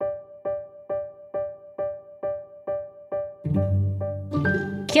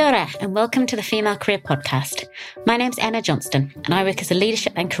Kia ora and welcome to the Female Career Podcast. My name's Anna Johnston and I work as a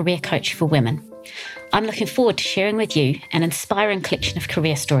leadership and career coach for women. I'm looking forward to sharing with you an inspiring collection of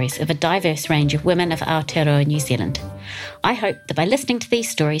career stories of a diverse range of women of Aotearoa New Zealand. I hope that by listening to these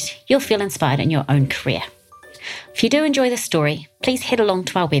stories, you'll feel inspired in your own career. If you do enjoy this story, please head along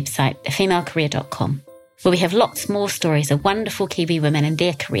to our website, thefemalecareer.com, where we have lots more stories of wonderful Kiwi women and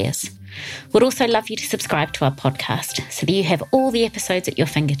their careers. We'd also love you to subscribe to our podcast so that you have all the episodes at your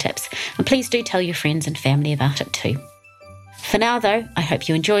fingertips, and please do tell your friends and family about it too. For now though, I hope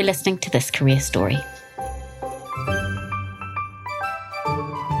you enjoy listening to this career story.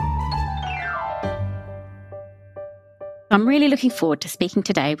 I'm really looking forward to speaking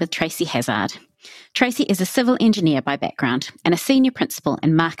today with Tracy Haszard. Tracy is a civil engineer by background and a senior principal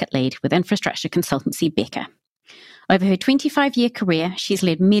and market lead with infrastructure consultancy Beca. Over her 25-year career, she's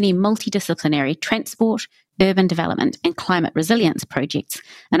led many multi-disciplinary transport, urban development and climate resilience projects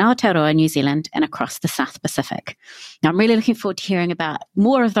in Aotearoa New Zealand and across the South Pacific. Now, I'm really looking forward to hearing about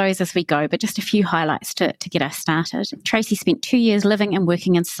more of those as we go, but just a few highlights to get us started. Tracy spent 2 years living and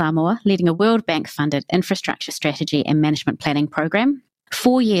working in Samoa, leading a World Bank-funded infrastructure strategy and management planning program.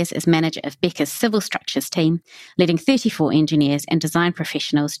 4 years as manager of Beca's civil structures team, leading 34 engineers and design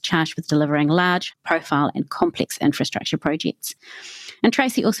professionals charged with delivering large, profile and complex infrastructure projects. And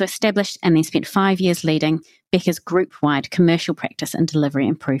Tracy also established and then spent 5 years leading Beca's group-wide commercial practice and delivery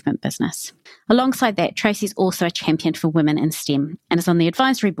improvement business. Alongside that, Tracy's also a champion for women in STEM and is on the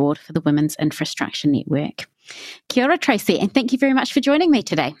advisory board for the Women's Infrastructure Network. Kia ora, Tracy, and thank you very much for joining me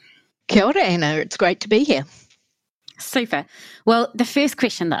today. Kia ora, Anna. It's great to be here. Super. Well, the first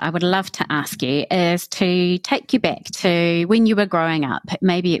question that I would love to ask you is to take you back to when you were growing up.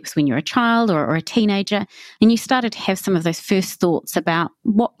 Maybe it was when you were a child or a teenager, and you started to have some of those first thoughts about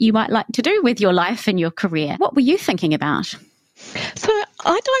what you might like to do with your life and your career. What were you thinking about? So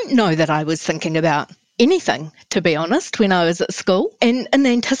I don't know that I was thinking about anything, to be honest, when I was at school. And in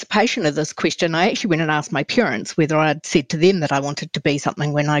anticipation of this question, I actually went and asked my parents whether I'd said to them that I wanted to be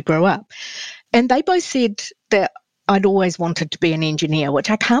something when I grew up. And they both said that I'd always wanted to be an engineer, which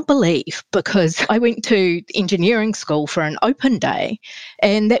I can't believe because I went to engineering school for an open day,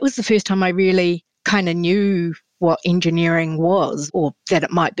 and that was the first time I really kind of knew what engineering was or that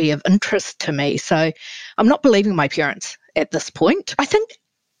it might be of interest to me. So I'm not believing my parents at this point. I think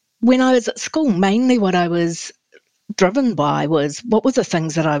when I was at school, mainly what I was driven by was what were the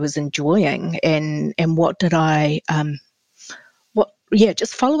things that I was enjoying and what did I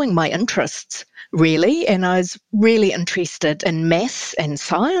just following my interests, really. And I was really interested in maths and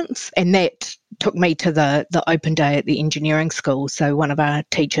science, and that took me to the open day at the engineering school. So one of our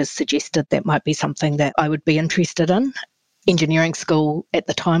teachers suggested that might be something that I would be interested in. Engineering school at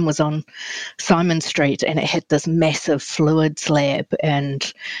the time was on Simon Street, and it had this massive fluids lab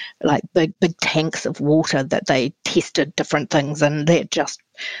and like big tanks of water that they tested different things, and that just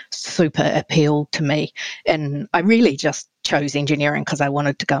super appealed to me. And I really just chose engineering because I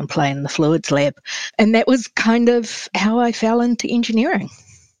wanted to go and play in the fluids lab. And that was kind of how I fell into engineering.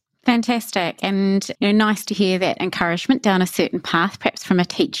 Fantastic. And nice to hear that encouragement down a certain path, perhaps from a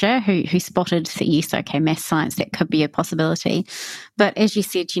teacher who spotted that, yes, okay, maths, science, that could be a possibility. But as you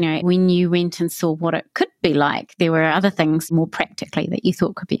said, when you went and saw what it could be like, there were other things more practically that you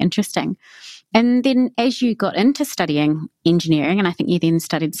thought could be interesting. And then as you got into studying engineering, and I think you then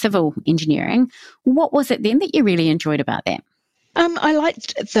studied civil engineering, what was it then that you really enjoyed about that? I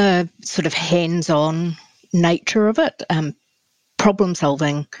liked the sort of hands-on nature of it. Problem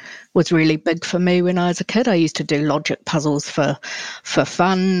solving was really big for me when I was a kid. I used to do logic puzzles for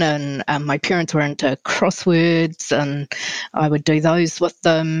fun, and my parents were into crosswords and I would do those with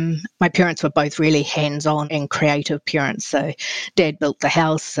them. My parents were both really hands-on and creative parents. So Dad built the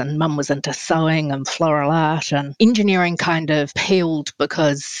house and Mum was into sewing and floral art, and engineering kind of appealed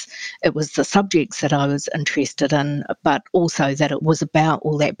because it was the subjects that I was interested in, but also that it was about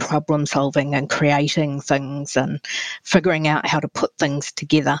all that problem solving and creating things and figuring out how to put things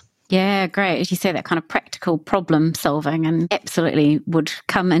together. Yeah, great. As you say, that kind of practical problem solving and absolutely would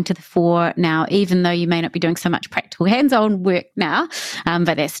come into the fore now, even though you may not be doing so much practical hands-on work now,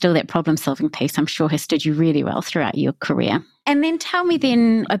 but that's still that problem solving piece I'm sure has stood you really well throughout your career. And then tell me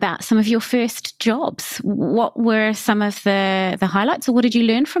then about some of your first jobs. What were some of the highlights, or what did you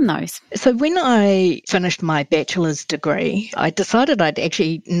learn from those? So when I finished my bachelor's degree, I decided I'd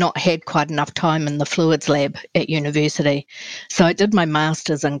actually not had quite enough time in the fluids lab at university. So I did my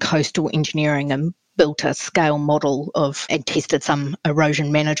master's in coastal engineering and built a scale model and tested some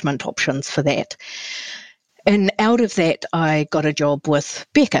erosion management options for that. And out of that, I got a job with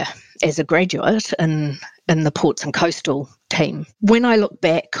Beca as a graduate in the ports and coastal team. When I look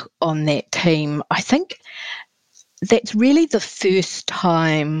back on that team, I think that's really the first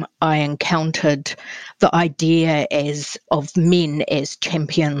time I encountered the idea of men as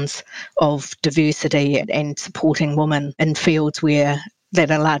champions of diversity and supporting women in fields that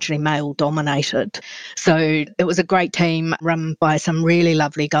are largely male dominated. So it was a great team run by some really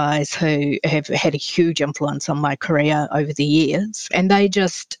lovely guys who have had a huge influence on my career over the years. And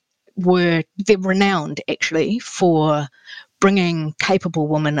they're renowned actually for bringing capable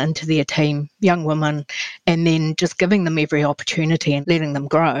women into their team, young women, and then just giving them every opportunity and letting them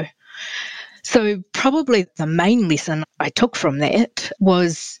grow. So probably the main lesson I took from that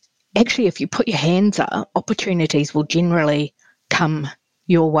was actually if you put your hands up, opportunities will generally come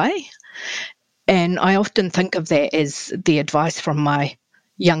your way. And I often think of that as the advice from my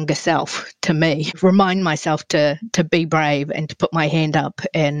younger self to me. Remind myself to be brave and to put my hand up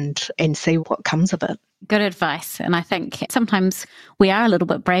and see what comes of it. Good advice. And I think sometimes we are a little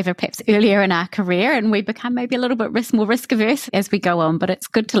bit braver, perhaps earlier in our career, and we become maybe a little bit more risk averse as we go on. But it's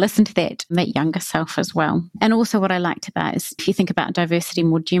good to listen to that younger self as well. And also what I liked about is if you think about diversity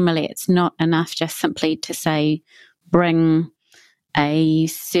more generally, it's not enough just simply to say, bring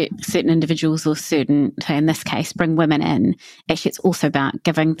certain individuals or in this case, bring women in. Actually, it's also about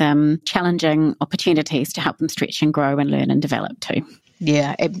giving them challenging opportunities to help them stretch and grow and learn and develop too.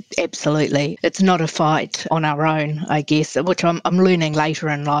 Yeah, absolutely. It's not a fight on our own, I guess, which I'm learning later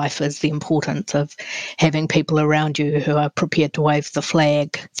in life is the importance of having people around you who are prepared to wave the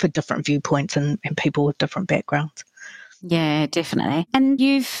flag for different viewpoints and people with different backgrounds. Yeah, definitely. And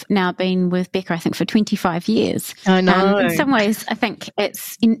you've now been with Beca, I think, for 25 years. I know. In some ways, I think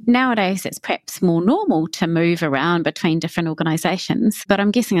nowadays it's perhaps more normal to move around between different organisations. But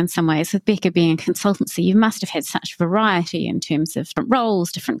I'm guessing in some ways, with Beca being a consultancy, you must have had such variety in terms of different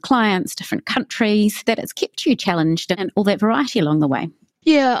roles, different clients, different countries, that it's kept you challenged and all that variety along the way.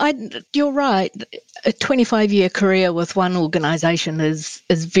 Yeah, you're right. A 25-year career with one organisation is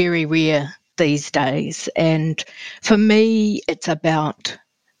very rare these days. And for me, it's about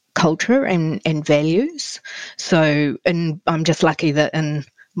culture and values. So, and I'm just lucky that in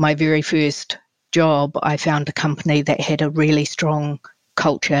my very first job, I found a company that had a really strong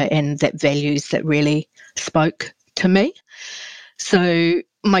culture and that values that really spoke to me. So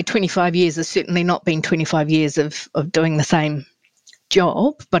my 25 years has certainly not been 25 years of doing the same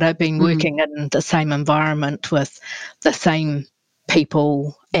job, but I've been working in the same environment with the same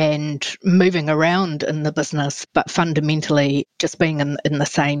people and moving around in the business, but fundamentally just being in the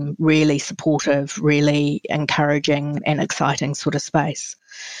same really supportive, really encouraging and exciting sort of space.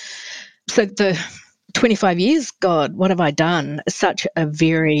 So the 25 years, God, what have I done? Such a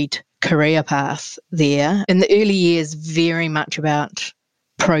varied career path there. In the early years, very much about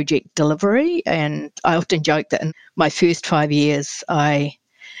project delivery. And I often joke that in my first 5 years, I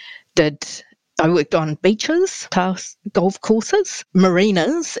worked on beaches, golf courses,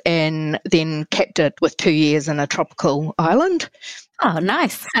 marinas, and then capped it with 2 years in a tropical island. Oh,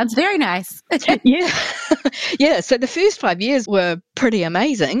 nice. Sounds very nice. Yeah. Yeah. So the first 5 years were pretty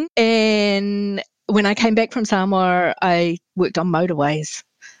amazing. And when I came back from Samoa, I worked on motorways,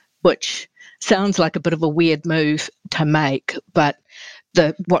 which sounds like a bit of a weird move to make, but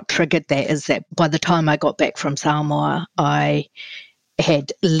what triggered that is that by the time I got back from Samoa, I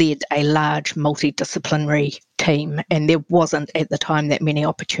had led a large multi-disciplinary team, and there wasn't at the time that many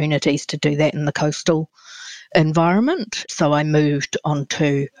opportunities to do that in the coastal environment. So I moved on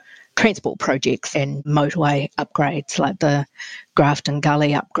to transport projects and motorway upgrades like the Grafton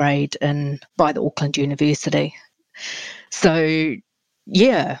Gully upgrade by the Auckland University. So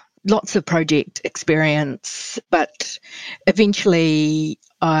yeah, lots of project experience, but eventually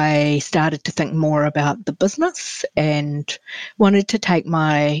I started to think more about the business and wanted to take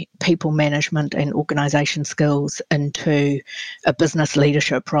my people management and organisation skills into a business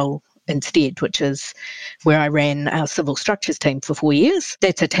leadership role instead, which is where I ran our civil structures team for 4 years.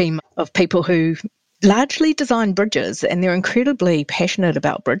 That's a team of people who largely design bridges, and they're incredibly passionate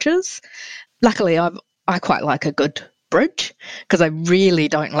about bridges. Luckily, I quite like a good bridge because I really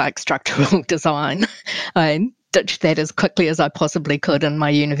don't like structural design. I ditched that as quickly as I possibly could in my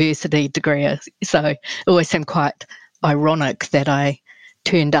university degree. So it always seemed quite ironic that I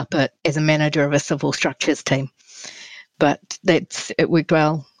turned up as a manager of a civil structures team. But it worked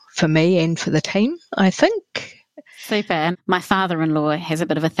well for me and for the team, I think. Super. And my father-in-law has a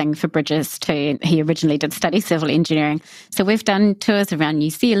bit of a thing for bridges too. He originally did study civil engineering. So we've done tours around New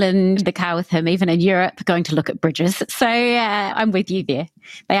Zealand, the car with him, even in Europe, going to look at bridges. So I'm with you there.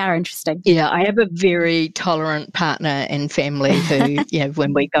 They are interesting. Yeah, I have a very tolerant partner and family who,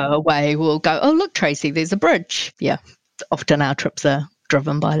 when we go away, will go, oh, look, Tracy, there's a bridge. Yeah. often our trips are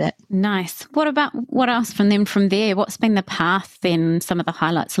driven by that. Nice. What else from there? What's been the path then, some of the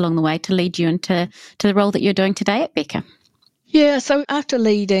highlights along the way to lead you into the role that you're doing today at Beca? Yeah, so after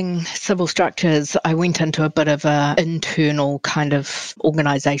leading civil structures, I went into a bit of an internal kind of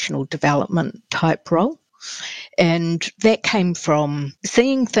organisational development type role. And that came from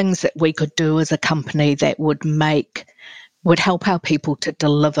seeing things that we could do as a company that would help our people to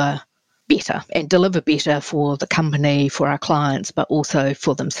deliver better for the company, for our clients, but also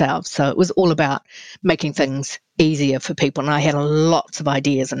for themselves. So it was all about making things easier for people. And I had lots of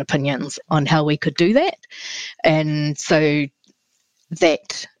ideas and opinions on how we could do that. And so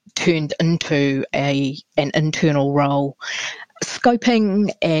that turned into an internal role,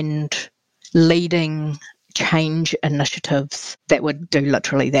 scoping and leading change initiatives that would do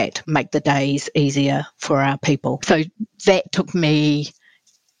literally that, make the days easier for our people. So that took me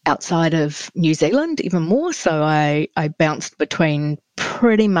outside of New Zealand even more. So I bounced between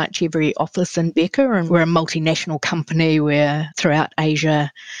pretty much every office in Beca, and we're a multinational company. We're throughout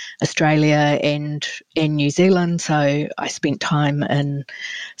Asia, Australia and New Zealand. So I spent time in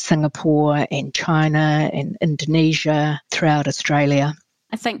Singapore and China and Indonesia, throughout Australia.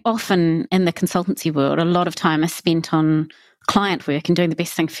 I think often in the consultancy world, a lot of time is spent on client work and doing the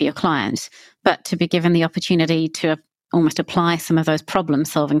best thing for your client, but to be given the opportunity to almost apply some of those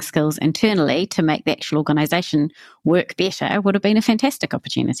problem-solving skills internally to make the actual organisation work better would have been a fantastic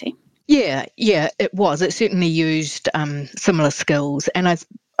opportunity. Yeah, it was. It certainly used similar skills. And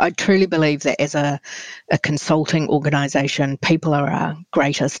I truly believe that as a consulting organisation, people are our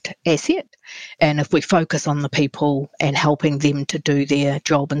greatest asset. And if we focus on the people and helping them to do their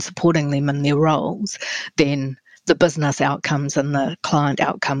job and supporting them in their roles, then the business outcomes and the client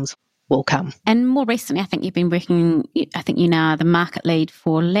outcomes will come. And more recently, I think you've been working, I think you now are the market lead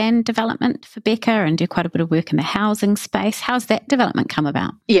for land development for Beca and do quite a bit of work in the housing space. How's that development come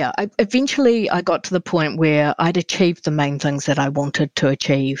about? Yeah, eventually I got to the point where I'd achieved the main things that I wanted to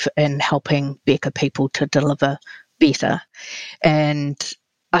achieve in helping Beca people to deliver better. And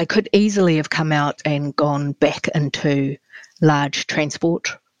I could easily have come out and gone back into large transport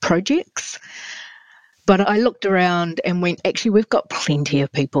projects. But I looked around and went, actually, we've got plenty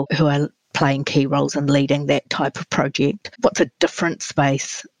of people who are playing key roles in leading that type of project. What's a different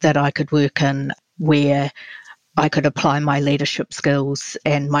space that I could work in where I could apply my leadership skills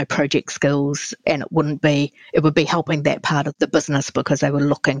and my project skills, and it would be helping that part of the business because they were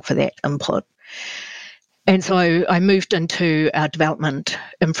looking for that input. And so I moved into our development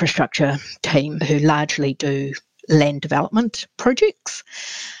infrastructure team, who largely do land development projects.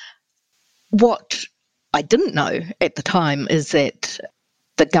 What I didn't know at the time is that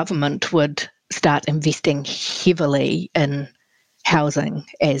the government would start investing heavily in housing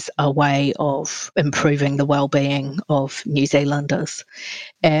as a way of improving the well-being of New Zealanders.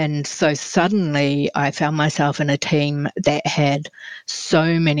 And so suddenly I found myself in a team that had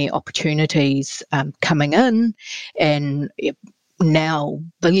so many opportunities coming in, and now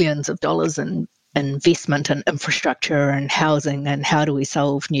billions of dollars in investment in infrastructure and housing, and how do we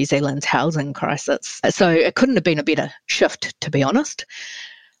solve New Zealand's housing crisis. So it couldn't have been a better shift, to be honest.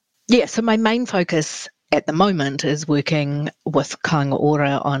 Yeah, so my main focus at the moment is working with Kāinga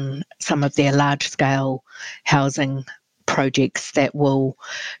Ora on some of their large-scale housing projects that will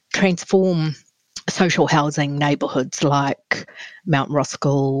transform social housing neighbourhoods like Mount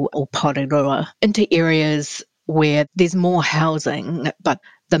Roskill or Porirua into areas where there's more housing, but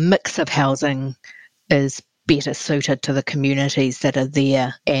the mix of housing is better suited to the communities that are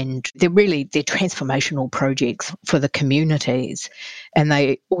there. And they're transformational projects for the communities. And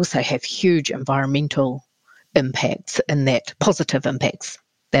they also have huge environmental impacts, in that positive impacts,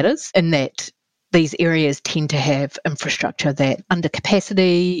 that is, in that these areas tend to have infrastructure that under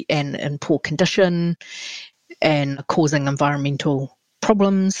capacity and in poor condition and causing environmental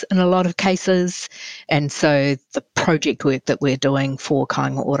problems in a lot of cases. And so the project work that we're doing for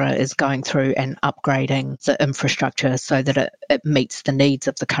Kāinga Ora is going through and upgrading the infrastructure so that it meets the needs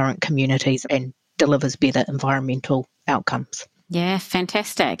of the current communities and delivers better environmental outcomes. Yeah,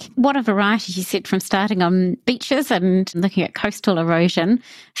 fantastic. What a variety, you said, from starting on beaches and looking at coastal erosion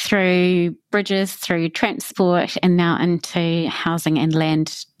through bridges, through transport, and now into housing and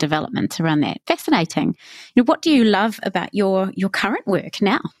land development around that. Fascinating. What do you love about your current work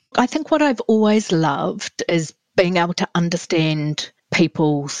now? I think what I've always loved is being able to understand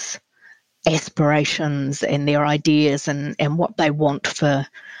people's aspirations and their ideas and what they want for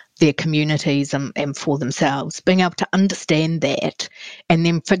their communities and for themselves, being able to understand that and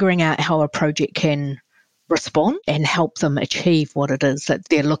then figuring out how a project can respond and help them achieve what it is that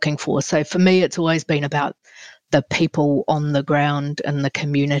they're looking for. So for me, it's always been about the people on the ground in the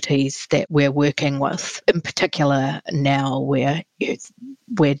communities that we're working with. In particular, now we're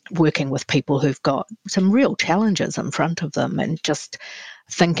working with people who've got some real challenges in front of them, and just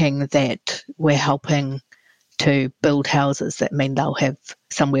thinking that we're helping to build houses that mean they'll have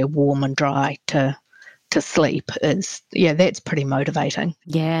somewhere warm and dry to sleep that's pretty motivating.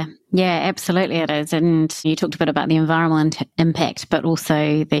 Yeah, absolutely it is. And you talked a bit about the environmental impact, but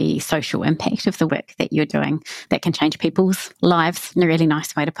also the social impact of the work that you're doing that can change people's lives in a really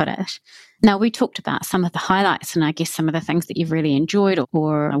nice way to put it. Now, we talked about some of the highlights and I guess some of the things that you've really enjoyed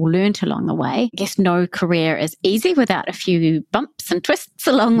or learned along the way. I guess no career is easy without a few bumps and twists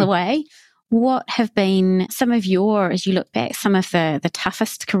along the way. What have been some of as you look back, some of the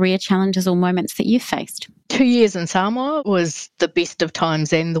toughest career challenges or moments that you've faced? 2 years in Samoa was the best of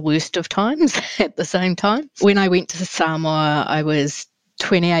times and the worst of times at the same time. When I went to Samoa, I was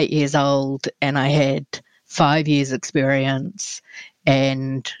 28 years old and I had 5 years experience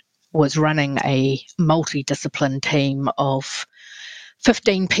and was running a multi-disciplinary team of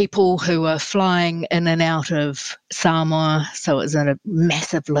 15 people who were flying in and out of Samoa. So it was a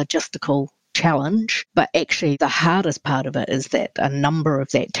massive logistical challenge. But actually the hardest part of it is that a number of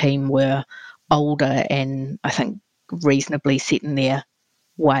that team were older and I think reasonably set in their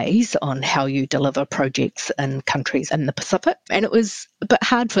ways on how you deliver projects in countries in the Pacific. And it was a bit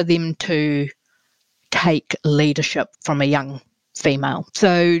hard for them to take leadership from a young female.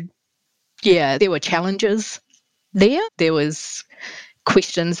 So yeah, there were challenges there. There was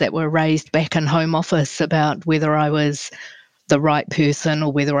questions that were raised back in Home Office about whether I was the right person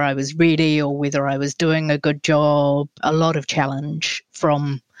or whether I was ready or whether I was doing a good job. A lot of challenge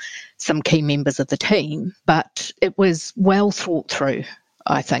from some key members of the team, but it was well thought through,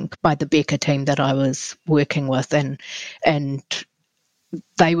 I think, by the Beca team that I was working with, and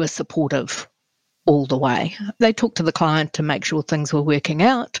they were supportive all the way. They talked to the client to make sure things were working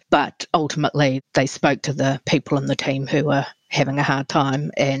out, but ultimately they spoke to the people in the team who were having a hard time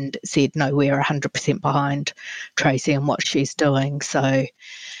and said, no, we're 100% behind Tracey and what she's doing. So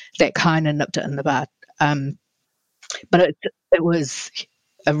that kind of nipped it in the bud. But it was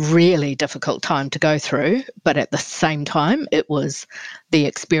a really difficult time to go through, but at the same time, it was the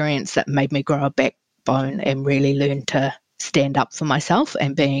experience that made me grow a backbone and really learn to stand up for myself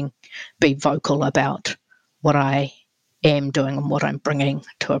and be vocal about what I am doing and what I'm bringing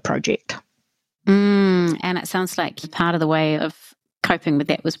to a project. And it sounds like part of the way of coping with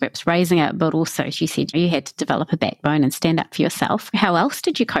that was perhaps raising it, but also, as you said, you had to develop a backbone and stand up for yourself. How else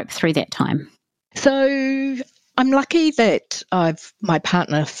did you cope through that time? So I'm lucky that my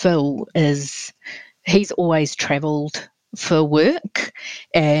partner Phil he's always travelled for work,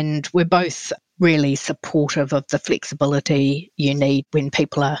 and we're both really supportive of the flexibility you need when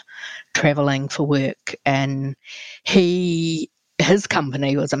people are travelling for work. And his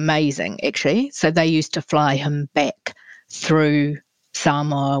company was amazing, actually. So they used to fly him back through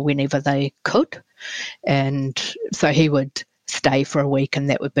Samoa whenever they could. And so he would stay for a week, and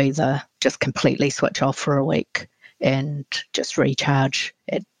that would be just completely switch off for a week and just recharge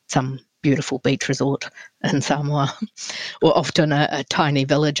at some beautiful beach resort in Samoa, or often a tiny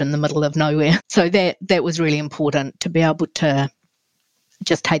village in the middle of nowhere. So that was really important, to be able to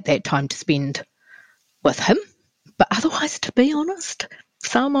just take that time to spend with him. But otherwise, to be honest,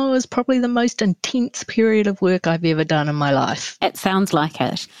 Samoa is probably the most intense period of work I've ever done in my life. It sounds like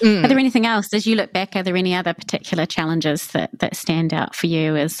it. Are there anything else, as you look back, are there any other particular challenges that stand out for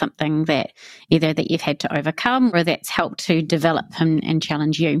you as something that either that you've had to overcome or that's helped to develop and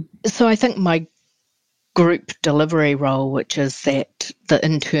challenge you? So I think my group delivery role, which is the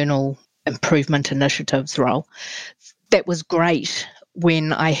internal improvement initiatives role, that was great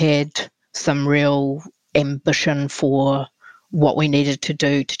when I had some real ambition for what we needed to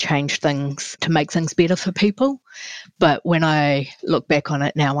do to change things, to make things better for people. But when I look back on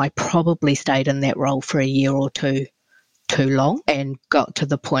it now, I probably stayed in that role for a year or two too long and got to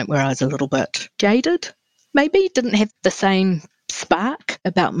the point where I was a little bit jaded, maybe, didn't have the same spark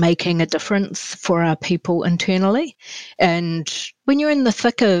about making a difference for our people internally. And when you're in the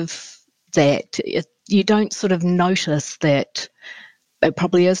thick of that, you don't sort of notice that it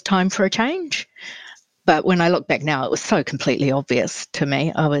probably is time for a change. But when I look back now, it was so completely obvious to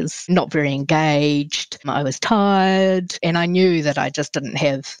me. I was not very engaged, I was tired, and I knew that I just didn't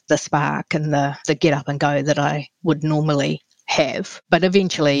have the spark and the get up and go that I would normally have. But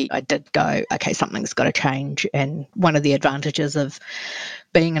eventually I did go, okay, something's got to change. And one of the advantages of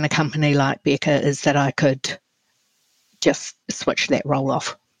being in a company like Beca is that I could just switch that role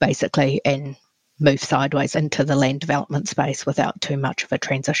off, basically, and move sideways into the land development space without too much of a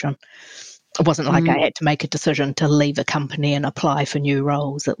transition. It wasn't like I had to make a decision to leave a company and apply for new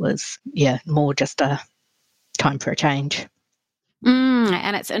roles. It was, more just a time for a change.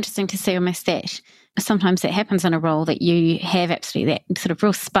 And it's interesting to see almost that sometimes that happens in a role that you have absolutely that sort of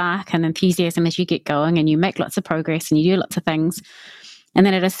real spark and enthusiasm as you get going and you make lots of progress and you do lots of things. And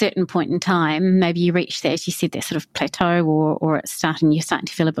then at a certain point in time, maybe you reach that, as you said, that sort of plateau or you're starting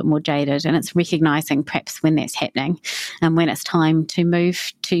to feel a bit more jaded. And it's recognising perhaps when that's happening and when it's time to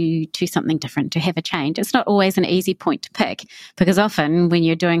move to something different, to have a change. It's not always an easy point to pick because often when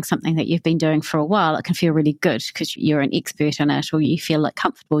you're doing something that you've been doing for a while, it can feel really good because you're an expert in it or you feel like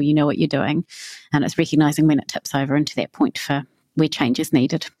comfortable, you know what you're doing. And it's recognising when it tips over into that point for where change is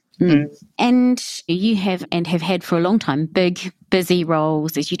needed. And you have had for a long time big, busy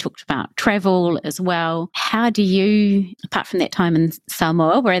roles, as you talked about, travel as well. How do you, apart from that time in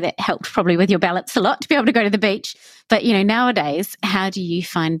Samoa, where that helped probably with your balance a lot to be able to go to the beach, but nowadays, how do you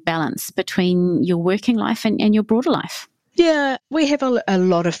find balance between your working life and your broader life? Yeah, we have a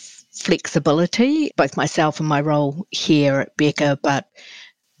lot of flexibility, both myself and my role here at Beca, but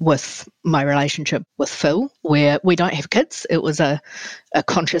with my relationship with Phil, where we don't have kids. It was a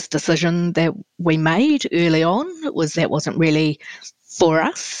conscious decision that we made early on. That wasn't really for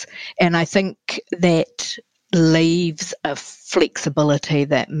us. And I think that leaves a flexibility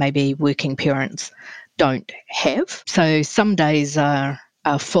that maybe working parents don't have. So some days are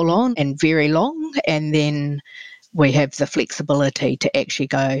full on and very long, and then we have the flexibility to actually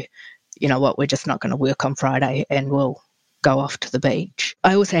go, you know what, we're just not going to work on Friday and we'll go off to the beach.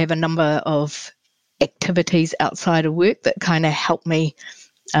 I also have a number of activities outside of work that kind of help me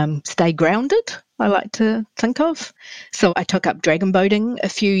stay grounded, I like to think of. So I took up dragon boating a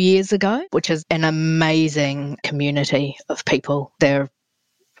few years ago, which is an amazing community of people. They're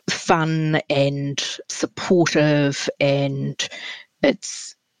fun and supportive, and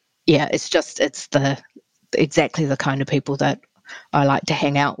it's exactly the kind of people that I like to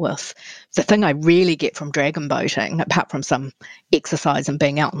hang out with. The thing I really get from dragon boating, apart from some exercise and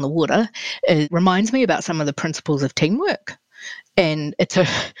being out in the water, it reminds me about some of the principles of teamwork. And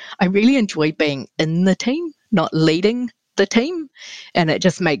I really enjoy being in the team, not leading the team. And it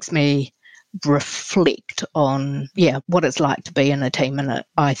just makes me reflect on, what it's like to be in a team. And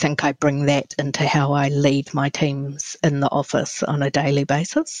I think I bring that into how I lead my teams in the office on a daily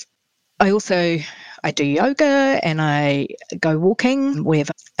basis. I do yoga and I go walking. We have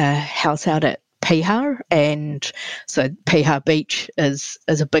a house out at Haszard, and so Haszard Beach is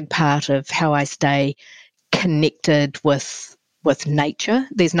a big part of how I stay connected with nature.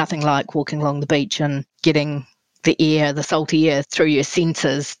 There's nothing like walking along the beach and getting the salty air through your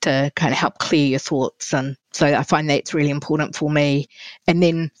senses to kind of help clear your thoughts. And so I find that's really important for me. And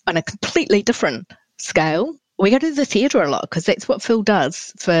then on a completely different scale, we go to the theatre a lot because that's what Phil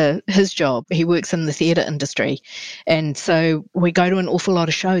does for his job. He works in the theatre industry. And so we go to an awful lot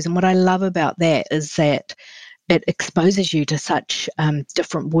of shows. And what I love about that is that it exposes you to such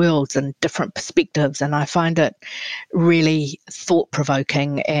different worlds and different perspectives. And I find it really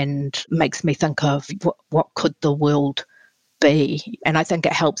thought-provoking and makes me think of what could the world be. And I think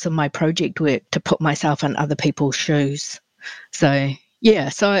it helps in my project work to put myself in other people's shoes. So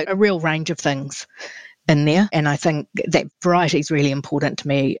a real range of things in there. And I think that variety is really important to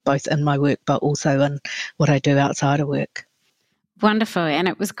me, both in my work, but also in what I do outside of work. Wonderful. And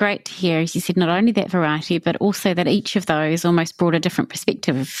it was great to hear, as you said, not only that variety, but also that each of those almost brought a different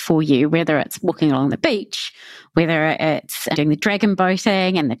perspective for you, whether it's walking along the beach, whether it's doing the dragon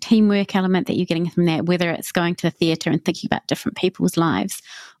boating and the teamwork element that you're getting from that, whether it's going to the theatre and thinking about different people's lives.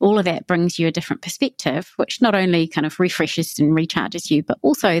 All of that brings you a different perspective, which not only kind of refreshes and recharges you, but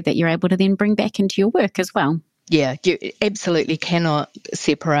also that you're able to then bring back into your work as well. Yeah, you absolutely cannot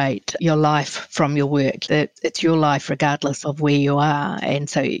separate your life from your work. It's your life regardless of where you are. And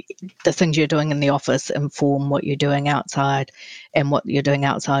so the things you're doing in the office inform what you're doing outside, and what you're doing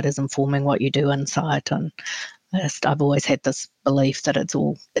outside is informing what you do inside. And I've always had this belief that it's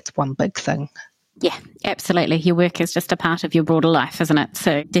one big thing. Yeah, absolutely. Your work is just a part of your broader life, isn't it?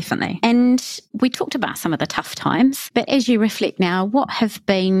 So definitely. And we talked about some of the tough times, but as you reflect now, what have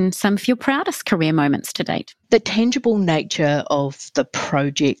been some of your proudest career moments to date? The tangible nature of the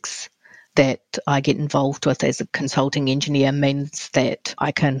projects that I get involved with as a consulting engineer means that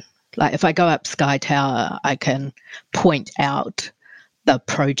I can, if I go up Sky Tower, I can point out the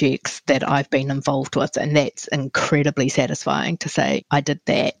projects that I've been involved with, and that's incredibly satisfying to say I did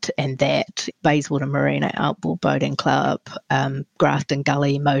that and that. Bayswater Marina Outboard Boating Club, Grafton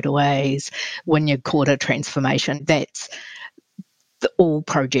Gully motorways, Wynyard Quarter transformation. That's all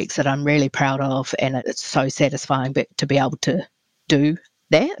projects that I'm really proud of, and it's so satisfying to be able to do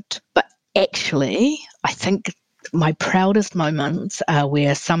that. But actually, I think my proudest moments are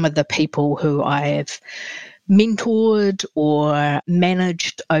where some of the people who I have mentored or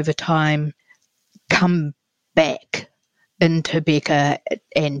managed over time come back into Beca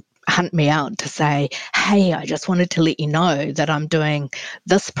and hunt me out to say, hey, I just wanted to let you know that I'm doing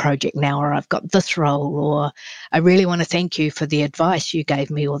this project now, or I've got this role, or I really want to thank you for the advice you gave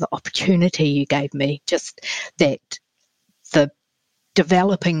me or the opportunity you gave me. Just that the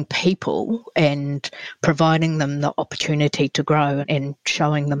developing people and providing them the opportunity to grow and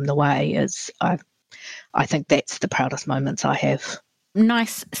showing them the way is, I think that's the proudest moments I have.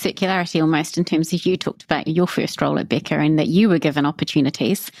 Nice circularity almost in terms of you talked about your first role at Beca and that you were given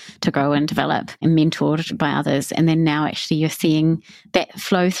opportunities to grow and develop and mentored by others. And then now actually you're seeing that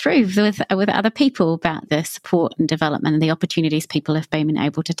flow through with other people about the support and development and the opportunities people have been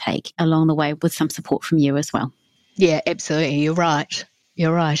able to take along the way with some support from you as well. Yeah, absolutely. You're right.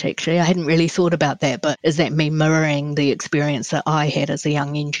 You're right, actually. I hadn't really thought about that, but is that me mirroring the experience that I had as a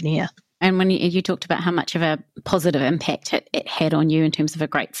young engineer? And when you talked about how much of a positive impact it had on you in terms of a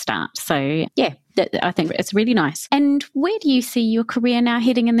great start. So, yeah, I think it's really nice. And where do you see your career now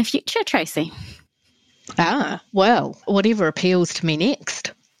heading in the future, Tracy? Well, whatever appeals to me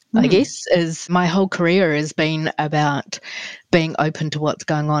next, I guess, is my whole career has been about being open to what's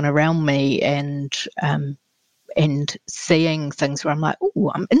going on around me and seeing things where I'm like,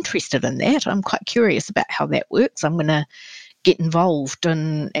 oh, I'm interested in that. I'm quite curious about how that works. I'm going to get involved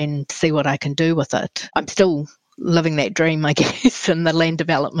and see what I can do with it. I'm still living that dream, I guess, in the land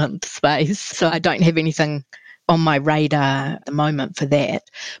development space. So I don't have anything on my radar at the moment for that.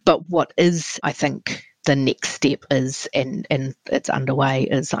 But what is, I think, the next step is, and it's underway,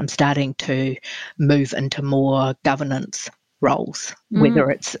 is I'm starting to move into more governance roles,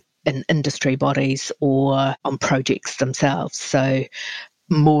 whether it's in industry bodies or on projects themselves. So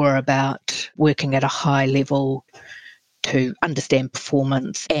more about working at a high level to understand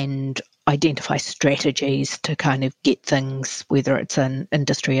performance and identify strategies to kind of get things, whether it's an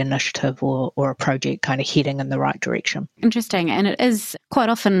industry initiative or a project, kind of heading in the right direction. Interesting. And it is quite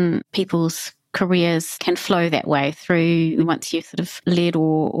often people's careers can flow that way through once you've sort of led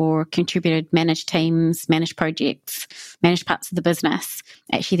or contributed, managed teams, managed projects, managed parts of the business,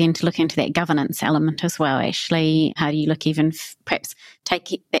 actually then to look into that governance element as well. Actually, how do you look even, perhaps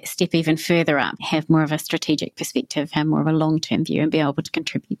take that step even further up, have more of a strategic perspective, have more of a long-term view and be able to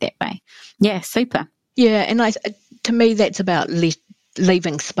contribute that way. Yeah, super. Yeah, and to me that's about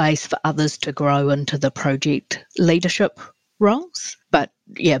leaving space for others to grow into the project leadership roles. But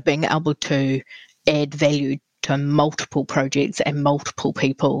yeah, being able to add value to multiple projects and multiple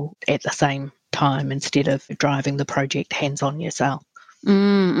people at the same time instead of driving the project hands-on yourself.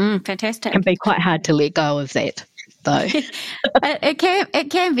 Fantastic. It can be quite hard to let go of that, though. It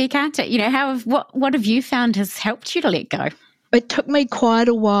can be, can't it? You know, what have you found has helped you to let go? It took me quite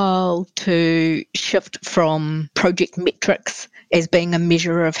a while to shift from project metrics as being a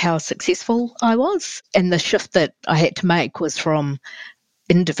measure of how successful I was. And the shift that I had to make was from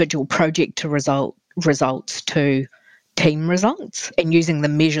individual project to results to team results, and using the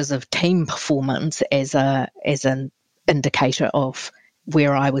measures of team performance as an indicator of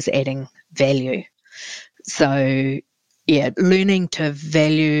where I was adding value. So, yeah, learning to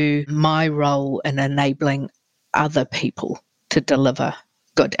value my role in enabling other people to deliver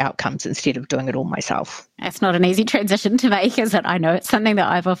good outcomes instead of doing it all myself. It's not an easy transition to make, is it? I know it's something that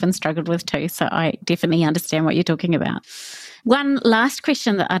I've often struggled with too, so I definitely understand what you're talking about. One last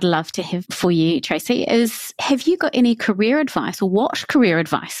question that I'd love to have for you, Tracy, is have you got any career advice, or what career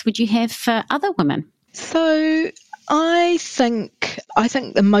advice would you have for other women? So I think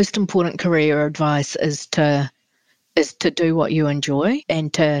the most important career advice is to do what you enjoy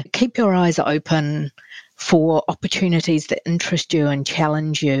and to keep your eyes open for opportunities that interest you and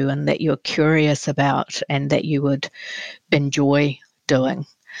challenge you and that you're curious about and that you would enjoy doing.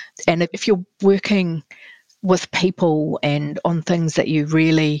 And if you're working with people and on things that you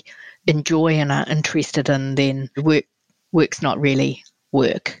really enjoy and are interested in, then work's not really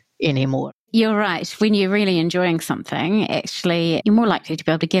work anymore. You're right. When you're really enjoying something, actually, you're more likely to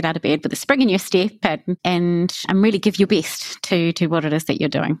be able to get out of bed with a spring in your step and really give your best to what it is that you're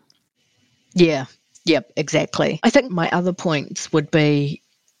doing. Yeah. Yep, exactly. I think my other points would be,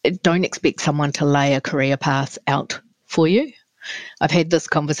 don't expect someone to lay a career path out for you. I've had this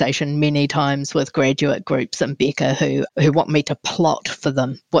conversation many times with graduate groups in Beca who want me to plot for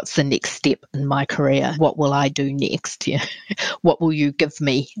them. What's the next step in my career? What will I do next? Yeah. What will you give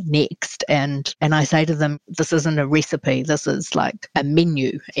me next? And I say to them, this isn't a recipe. This is like a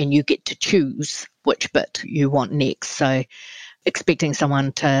menu and you get to choose which bit you want next. So expecting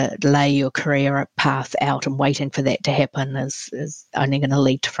someone to lay your career path out and waiting for that to happen is only going to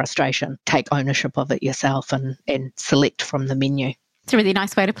lead to frustration. Take ownership of it yourself and select from the menu. It's a really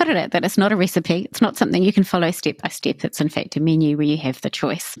nice way to put it, that it's not a recipe. It's not something you can follow step by step. It's in fact a menu where you have the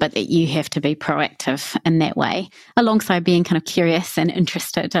choice, but that you have to be proactive in that way, alongside being kind of curious and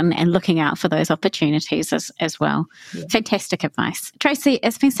interested and looking out for those opportunities as well. Yeah. Fantastic advice. Tracy,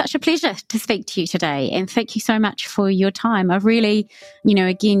 it's been such a pleasure to speak to you today, and thank you so much for your time. I've really,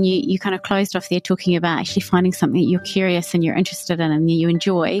 again, you kind of closed off there talking about actually finding something that you're curious and you're interested in and you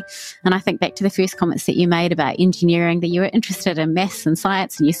enjoy. And I think back to the first comments that you made about engineering, that you were interested in maths and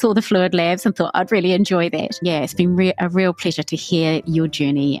science, and you saw the fluid labs and thought, I'd really enjoy that. Yeah, it's been a real pleasure to hear your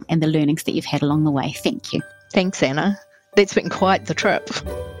journey and the learnings that you've had along the way. Thank you. Thanks, Anna. That's been quite the trip.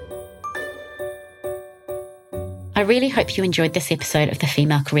 I really hope you enjoyed this episode of the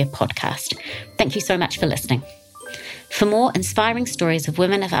Female Career Podcast. Thank you so much for listening. For more inspiring stories of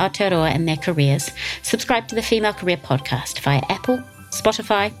women of Aotearoa and their careers, subscribe to the Female Career Podcast via Apple,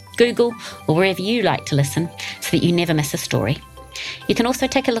 Spotify, Google, or wherever you like to listen so that you never miss a story. You can also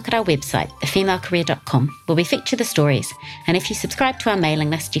take a look at our website, thefemalecareer.com, where we feature the stories. And if you subscribe to our mailing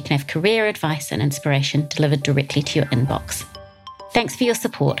list, you can have career advice and inspiration delivered directly to your inbox. Thanks for your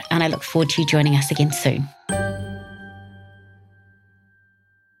support, and I look forward to you joining us again soon.